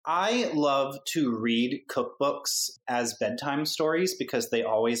I love to read cookbooks as bedtime stories because they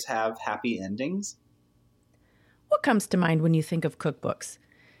always have happy endings. What comes to mind when you think of cookbooks?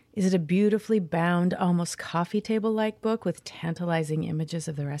 Is it a beautifully bound, almost coffee table-like book with tantalizing images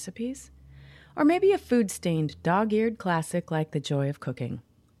of the recipes? Or maybe a food-stained, dog-eared classic like The Joy of Cooking?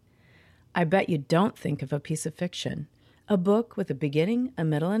 I bet you don't think of a piece of fiction. A book with a beginning, a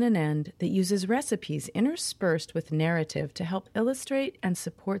middle, and an end that uses recipes interspersed with narrative to help illustrate and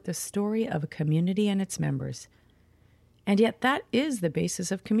support the story of a community and its members. And yet that is the basis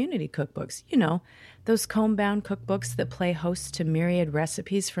of community cookbooks. You know, those comb-bound cookbooks that play host to myriad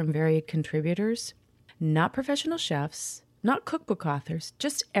recipes from varied contributors. Not professional chefs, not cookbook authors,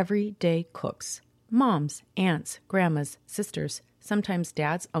 just everyday cooks. Moms, aunts, grandmas, sisters, sometimes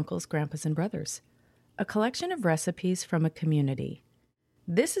dads, uncles, grandpas, and brothers. A collection of recipes from a community.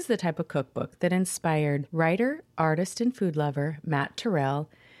 This is the type of cookbook that inspired writer, artist, and food lover Matt Terrell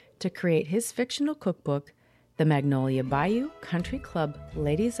to create his fictional cookbook, The Magnolia Bayou Country Club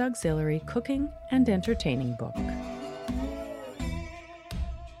Ladies Auxiliary Cooking and Entertaining Book.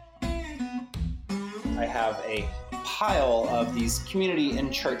 I have a pile of these community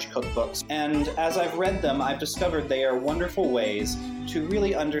and church cookbooks, and as I've read them, I've discovered they are wonderful ways to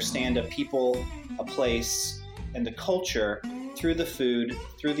really understand a people, a place, and a culture through the food,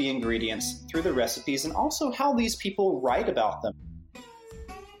 through the ingredients, through the recipes, and also how these people write about them.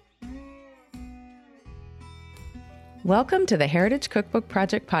 Welcome to the Heritage Cookbook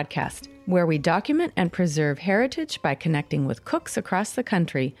Project podcast, where we document and preserve heritage by connecting with cooks across the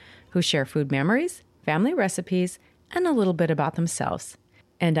country who share food memories, family recipes, and a little bit about themselves.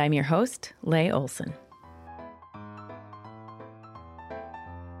 And I'm your host, Leigh Olson.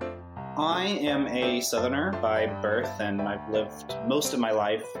 I am a Southerner by birth, and I've lived most of my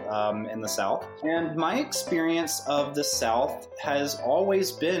life in the South. And my experience of the South has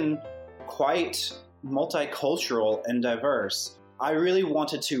always been quite multicultural and diverse. I really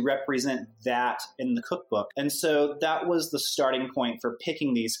wanted to represent that in the cookbook. And so that was the starting point for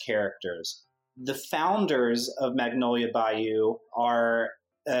picking these characters. The founders of Magnolia Bayou are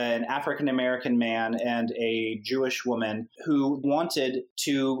an African-American man and a Jewish woman who wanted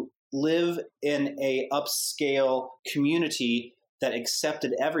to live in a upscale community that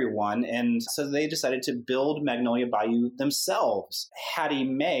accepted everyone. And so they decided to build Magnolia Bayou themselves. Hattie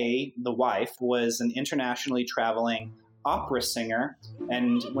Mae, the wife, was an internationally traveling opera singer.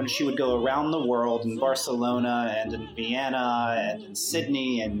 And when she would go around the world in Barcelona and in Vienna and in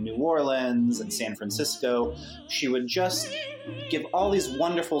Sydney and New Orleans and San Francisco, she would just give all these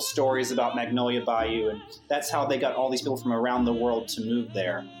wonderful stories about Magnolia Bayou. And that's how they got all these people from around the world to move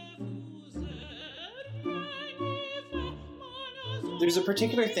there. There's a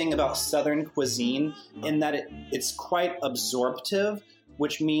particular thing about Southern cuisine in that it's quite absorptive,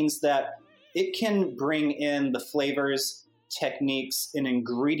 which means that it can bring in the flavors, techniques, and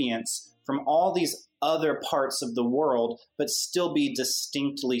ingredients from all these other parts of the world, but still be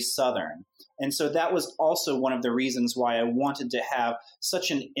distinctly Southern. And so that was also one of the reasons why I wanted to have such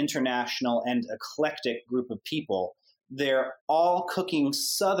an international and eclectic group of people. They're all cooking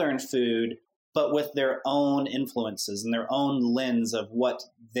Southern food, but with their own influences and their own lens of what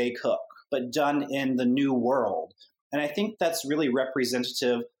they cook, but done in the new world. And I think that's really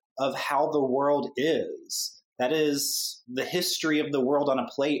representative of how the world is. That is the history of the world on a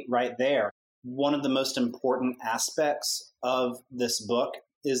plate right there. One of the most important aspects of this book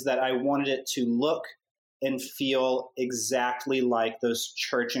is that I wanted it to look and feel exactly like those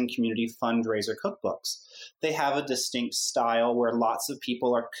church and community fundraiser cookbooks. They have a distinct style where lots of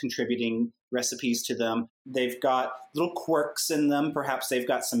people are contributing recipes to them. They've got little quirks in them. Perhaps they've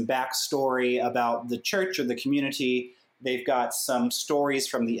got some backstory about the church or the community. They've got some stories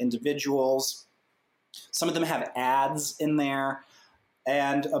from the individuals. Some of them have ads in there.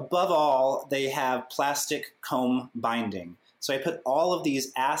 And above all, they have plastic comb binding. So I put all of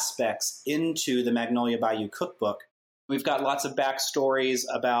these aspects into the Magnolia Bayou cookbook. We've got lots of backstories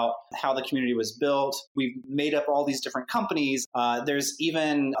about how the community was built. We've made up all these different companies. There's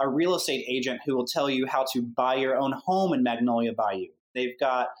even a real estate agent who will tell you how to buy your own home in Magnolia Bayou. They've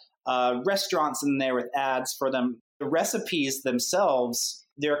got restaurants in there with ads for them. The recipes themselves,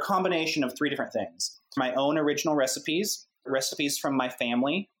 they're a combination of three different things. My own original recipes, recipes from my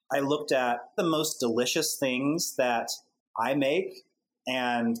family. I looked at the most delicious things that I make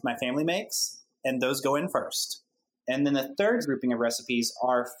and my family makes, and those go in first. And then the third grouping of recipes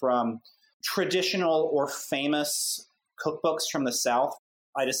are from traditional or famous cookbooks from the South.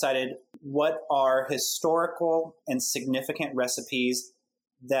 I decided what are historical and significant recipes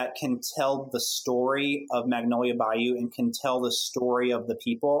that can tell the story of Magnolia Bayou and can tell the story of the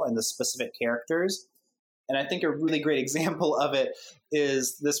people and the specific characters. And I think a really great example of it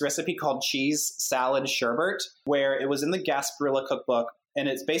is this recipe called cheese salad sherbet, where it was in the Gasparilla cookbook. And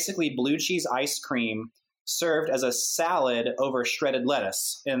it's basically blue cheese ice cream served as a salad over shredded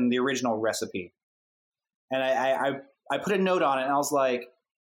lettuce in the original recipe. And I put a note on it, and I was like,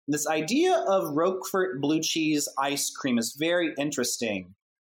 this idea of Roquefort blue cheese ice cream is very interesting,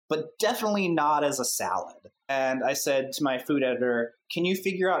 but definitely not as a salad. And I said to my food editor, can you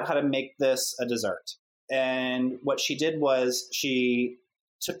figure out how to make this a dessert? And what she did was she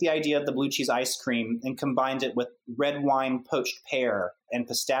took the idea of the blue cheese ice cream and combined it with red wine poached pear and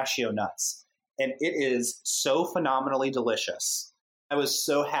pistachio nuts. And it is so phenomenally delicious. I was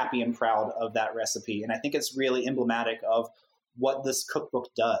so happy and proud of that recipe. And I think it's really emblematic of what this cookbook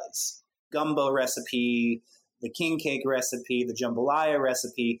does. Gumbo recipe, the king cake recipe, the jambalaya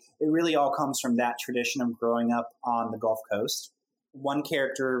recipe, it really all comes from that tradition of growing up on the Gulf Coast. One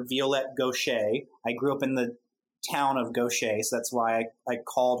character, Violette Gaucher, I grew up in the town of Gaucher, so that's why I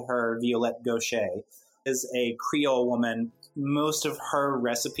called her Violette Gaucher, is a Creole woman. Most of her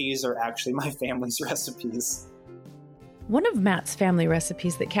recipes are actually my family's recipes. One of Matt's family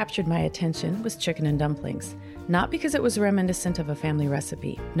recipes that captured my attention was chicken and dumplings. Not because it was reminiscent of a family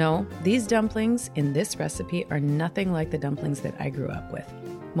recipe. No, these dumplings in this recipe are nothing like the dumplings that I grew up with.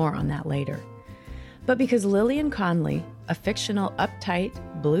 More on that later. But because Lillian Conley, a fictional, uptight,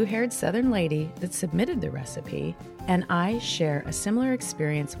 blue-haired Southern lady that submitted the recipe, and I share a similar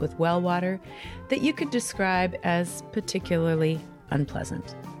experience with well water that you could describe as particularly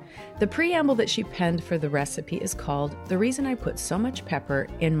unpleasant. The preamble that she penned for the recipe is called "The Reason I Put So Much Pepper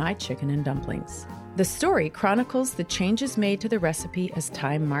in My Chicken and Dumplings." The story chronicles the changes made to the recipe as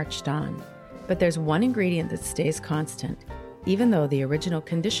time marched on. But there's one ingredient that stays constant, even though the original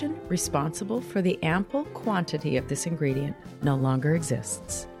condition responsible for the ample quantity of this ingredient no longer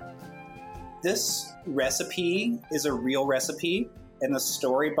exists. This recipe is a real recipe, and the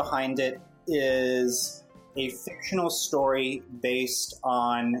story behind it is a fictional story based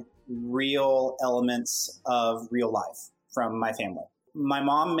on real elements of real life from my family. My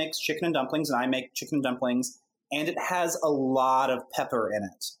mom makes chicken and dumplings, and I make chicken and dumplings, and it has a lot of pepper in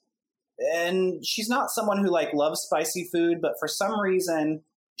it. And she's not someone who loves spicy food, but for some reason,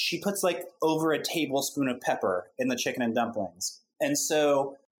 she puts over a tablespoon of pepper in the chicken and dumplings. And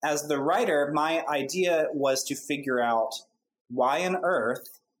so as the writer, my idea was to figure out why on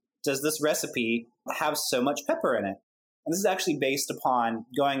earth does this recipe have so much pepper in it? And this is actually based upon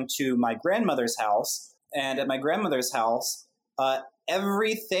going to my grandmother's house. And at my grandmother's house,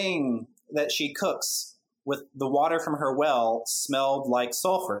 everything that she cooks with the water from her well smelled like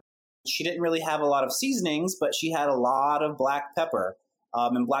sulfur. She didn't really have a lot of seasonings, but she had a lot of black pepper.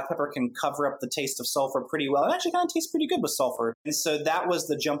 And black pepper can cover up the taste of sulfur pretty well. It actually kind of tastes pretty good with sulfur. And so that was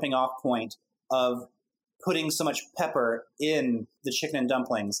the jumping off point of putting so much pepper in the chicken and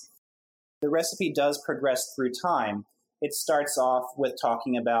dumplings. The recipe does progress through time. It starts off with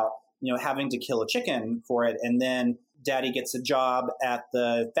talking about, having to kill a chicken for it. And then Daddy gets a job at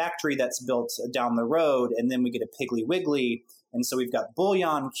the factory that's built down the road. And then we get a Piggly Wiggly. And so we've got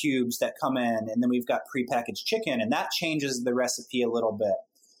bouillon cubes that come in, and then we've got prepackaged chicken, and that changes the recipe a little bit.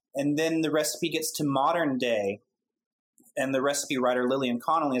 And then the recipe gets to modern day, and the recipe writer Lillian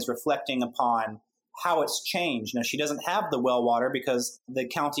Connolly is reflecting upon how it's changed. Now, she doesn't have the well water because the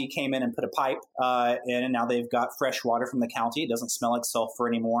county came in and put a pipe in, and now they've got fresh water from the county. It doesn't smell like sulfur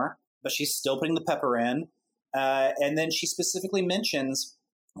anymore, but she's still putting the pepper in. And then she specifically mentions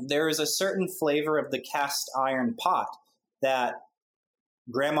there is a certain flavor of the cast iron pot that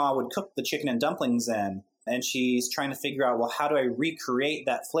grandma would cook the chicken and dumplings in. And she's trying to figure out, well, how do I recreate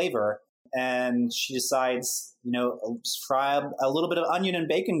that flavor? And she decides, fry a little bit of onion and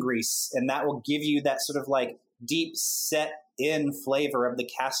bacon grease, and that will give you that sort of deep set in flavor of the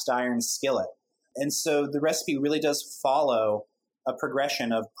cast iron skillet. And so the recipe really does follow a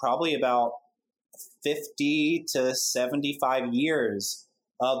progression of probably about 50 to 75 years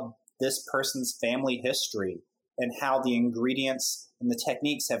of this person's family history, and how the ingredients and the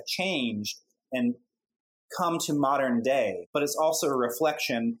techniques have changed and come to modern day. But it's also a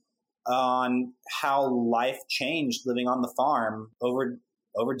reflection on how life changed living on the farm over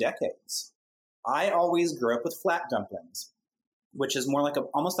decades. I always grew up with flat dumplings, which is more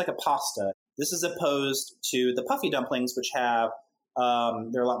almost like a pasta. This is opposed to the puffy dumplings, which have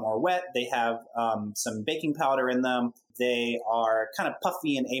they're a lot more wet. They have some baking powder in them. They are kind of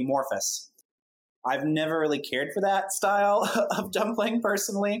puffy and amorphous. I've never really cared for that style of dumpling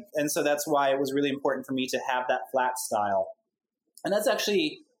personally. And so that's why it was really important for me to have that flat style. And that's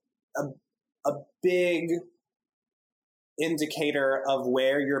actually a, a big indicator of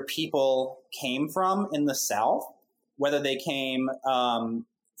where your people came from in the South, whether they came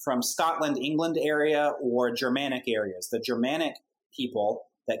from Scotland, England area, or Germanic areas. The Germanic people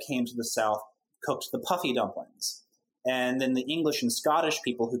that came to the South cooked the puffy dumplings. And then the English and Scottish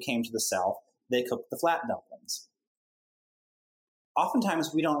people who came to the South, they cooked the flat dumplings.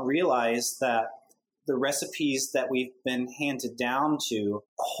 Oftentimes we don't realize that the recipes that we've been handed down to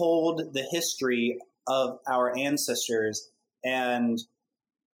hold the history of our ancestors and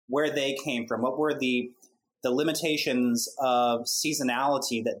where they came from. What were the limitations of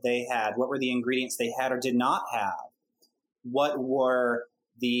seasonality that they had? What were the ingredients they had or did not have? What were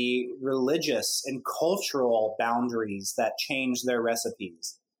the religious and cultural boundaries that changed their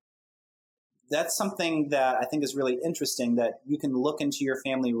recipes? That's something that I think is really interesting, that you can look into your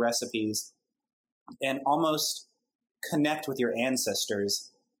family recipes and almost connect with your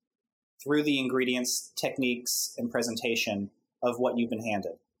ancestors through the ingredients, techniques, and presentation of what you've been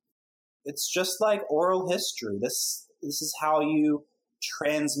handed. It's just like oral history. This is how you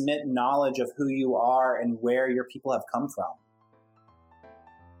transmit knowledge of who you are and where your people have come from.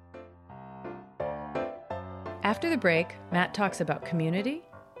 After the break, Matt talks about community,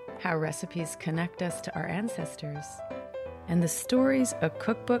 how recipes connect us to our ancestors, and the stories a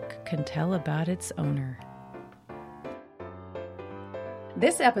cookbook can tell about its owner.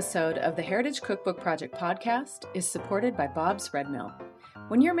 This episode of the Heritage Cookbook Project podcast is supported by Bob's Red Mill.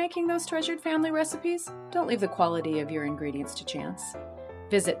 When you're making those treasured family recipes, don't leave the quality of your ingredients to chance.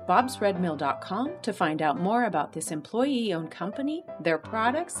 Visit bobsredmill.com to find out more about this employee-owned company, their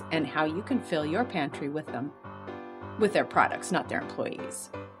products, and how you can fill your pantry with them. With their products, not their employees.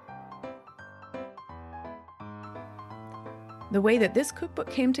 The way that this cookbook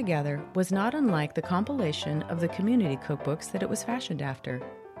came together was not unlike the compilation of the community cookbooks that it was fashioned after.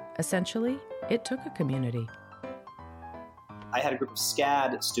 Essentially, it took a community. I had a group of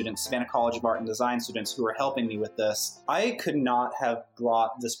SCAD students, Savannah College of Art and Design students, who were helping me with this. I could not have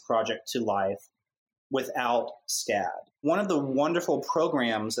brought this project to life without SCAD. One of the wonderful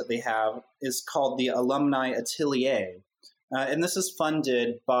programs that they have is called the Alumni Atelier. And this is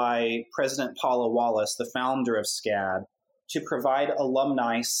funded by President Paula Wallace, the founder of SCAD, to provide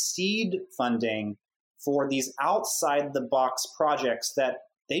alumni seed funding for these outside-the-box projects that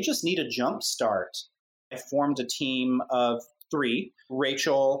they just need a jump start. I formed a team of 3,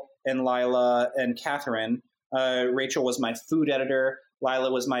 Rachel and Lila and Catherine. Rachel was my food editor. Lila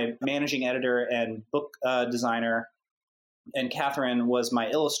was my managing editor and book designer. And Catherine was my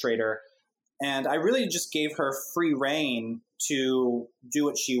illustrator. And I really just gave her free rein to do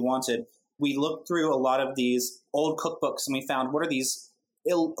what she wanted. We looked through a lot of these old cookbooks and we found what are these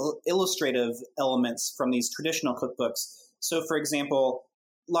illustrative elements from these traditional cookbooks. So, for example,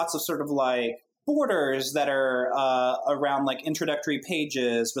 lots of sort of like borders that are around like introductory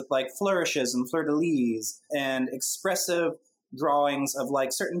pages with like flourishes and fleur-de-lis, and expressive drawings of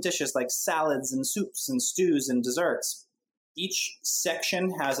like certain dishes like salads and soups and stews and desserts. Each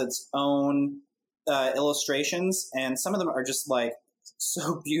section has its own illustrations, and some of them are just like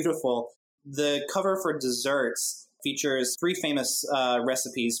so beautiful. The cover for desserts features 3 famous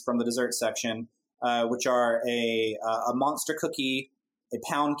recipes from the dessert section, which are a monster cookie, a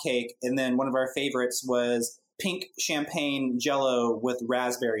pound cake, and then one of our favorites was pink champagne jello with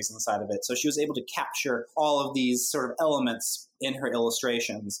raspberries inside of it. So she was able to capture all of these sort of elements in her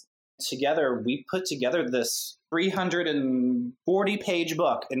illustrations. Together, we put together this 340-page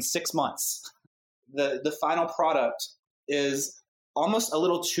book in 6 months. The final product is almost a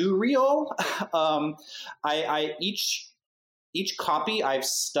little too real. Each copy I've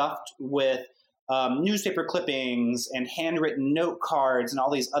stuffed with newspaper clippings and handwritten note cards and all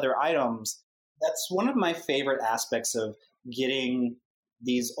these other items. That's one of my favorite aspects of getting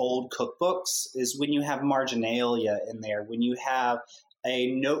these old cookbooks is when you have marginalia in there, when you have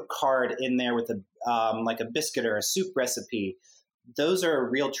a note card in there with like a biscuit or a soup recipe. Those are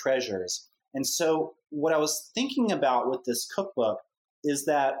real treasures. And so what I was thinking about with this cookbook is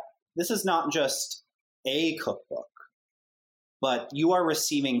that this is not just a cookbook, but you are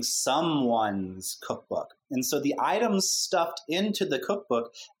receiving someone's cookbook. And so the items stuffed into the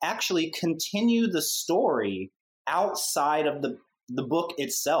cookbook actually continue the story outside of the book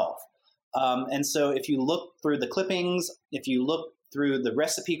itself. And so if you look through the clippings, if you look through the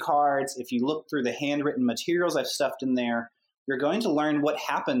recipe cards, if you look through the handwritten materials I've stuffed in there, you're going to learn what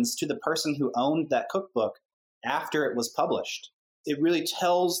happens to the person who owned that cookbook after it was published. It really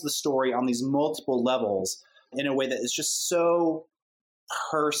tells the story on these multiple levels in a way that is just so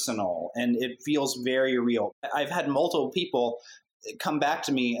personal and it feels very real. I've had multiple people come back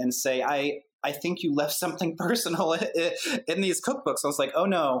to me and say, I think you left something personal in these cookbooks. I was like, oh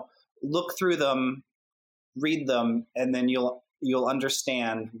no, look through them, read them, and then you'll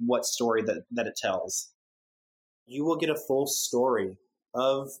understand what story that it tells. You will get a full story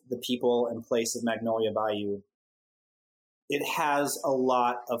of the people and place of Magnolia Bayou. It has a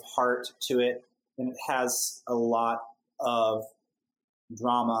lot of heart to it, and it has a lot of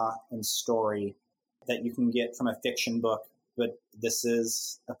drama and story that you can get from a fiction book. But this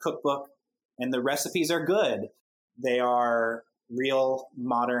is a cookbook, and the recipes are good. They are real,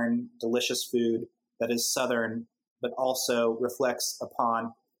 modern, delicious food that is Southern, but also reflects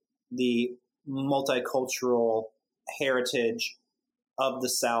upon the multicultural heritage of the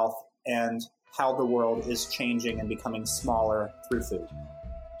South and how the world is changing and becoming smaller through food.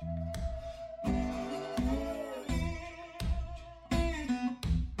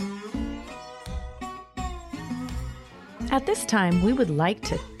 At this time, we would like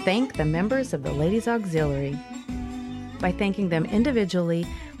to thank the members of the Ladies Auxiliary. By thanking them individually,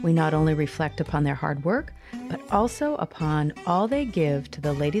 we not only reflect upon their hard work, but also upon all they give to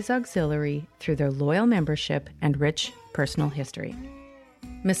the Ladies Auxiliary through their loyal membership and rich personal history.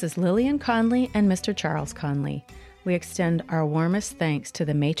 Mrs. Lillian Conley and Mr. Charles Conley, we extend our warmest thanks to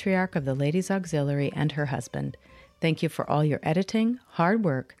the matriarch of the Ladies Auxiliary and her husband. Thank you for all your editing, hard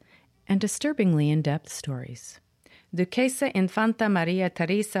work, and disturbingly in-depth stories. Duquesa Infanta Maria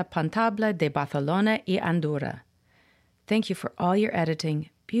Teresa Pantabla de Barcelona y Andorra. Thank you for all your editing,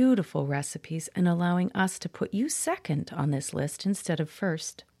 beautiful recipes, and allowing us to put you second on this list instead of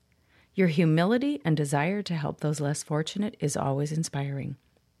first. Your humility and desire to help those less fortunate is always inspiring.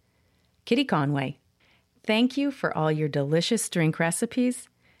 Kitty Conway, thank you for all your delicious drink recipes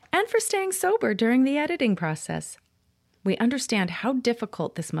and for staying sober during the editing process. We understand how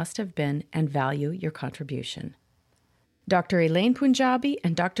difficult this must have been and value your contribution. Dr. Elaine Punjabi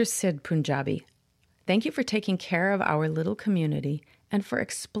and Dr. Sid Punjabi, thank you for taking care of our little community and for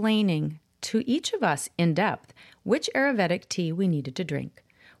explaining to each of us in depth which Ayurvedic tea we needed to drink.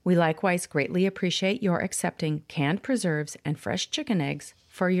 We likewise greatly appreciate your accepting canned preserves and fresh chicken eggs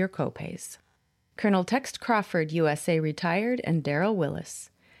for your copays. Colonel Tex Crawford, USA retired, and Daryl Willis,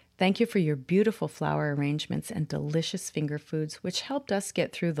 thank you for your beautiful flower arrangements and delicious finger foods, which helped us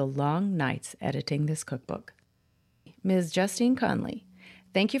get through the long nights editing this cookbook. Ms. Justine Conley,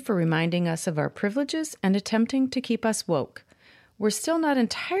 thank you for reminding us of our privileges and attempting to keep us woke. We're still not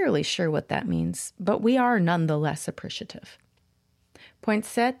entirely sure what that means, but we are nonetheless appreciative.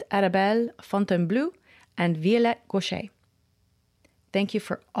 Poinsette Arabelle Fontainebleau and Violette Gaucher, thank you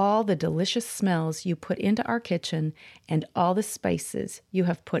for all the delicious smells you put into our kitchen and all the spices you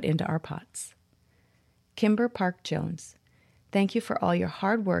have put into our pots. Kimber Park Jones, thank you for all your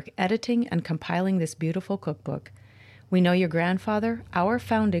hard work editing and compiling this beautiful cookbook. We know your grandfather, our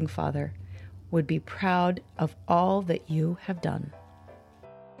founding father, would be proud of all that you have done.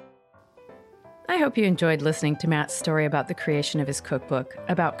 I hope you enjoyed listening to Matt's story about the creation of his cookbook,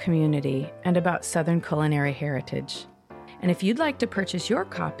 about community, and about Southern culinary heritage. And if you'd like to purchase your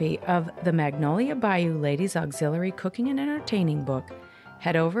copy of the Magnolia Bayou Ladies Auxiliary Cooking and Entertaining book,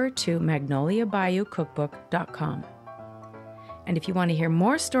 head over to magnoliabayoucookbook.com. And if you want to hear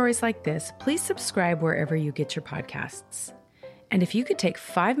more stories like this, please subscribe wherever you get your podcasts. And if you could take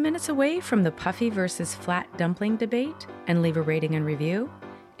 5 minutes away from the puffy versus flat dumpling debate and leave a rating and review,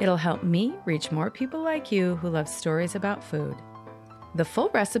 it'll help me reach more people like you who love stories about food. The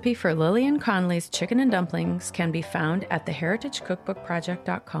full recipe for Lillian Conley's chicken and dumplings can be found at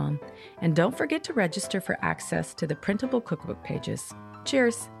theheritagecookbookproject.com. And don't forget to register for access to the printable cookbook pages.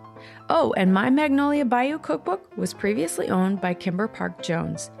 Cheers! Oh, and my Magnolia Bayou cookbook was previously owned by Kimber Park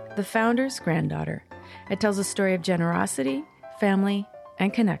Jones, the founder's granddaughter. It tells a story of generosity, family,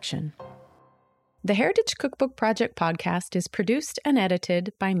 and connection. The Heritage Cookbook Project podcast is produced and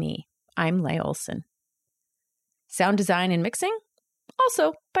edited by me. I'm Leigh Olson. Sound design and mixing?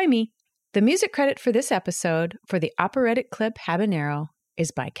 Also by me. The music credit for this episode for the operatic clip Habanero is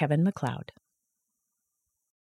by Kevin MacLeod.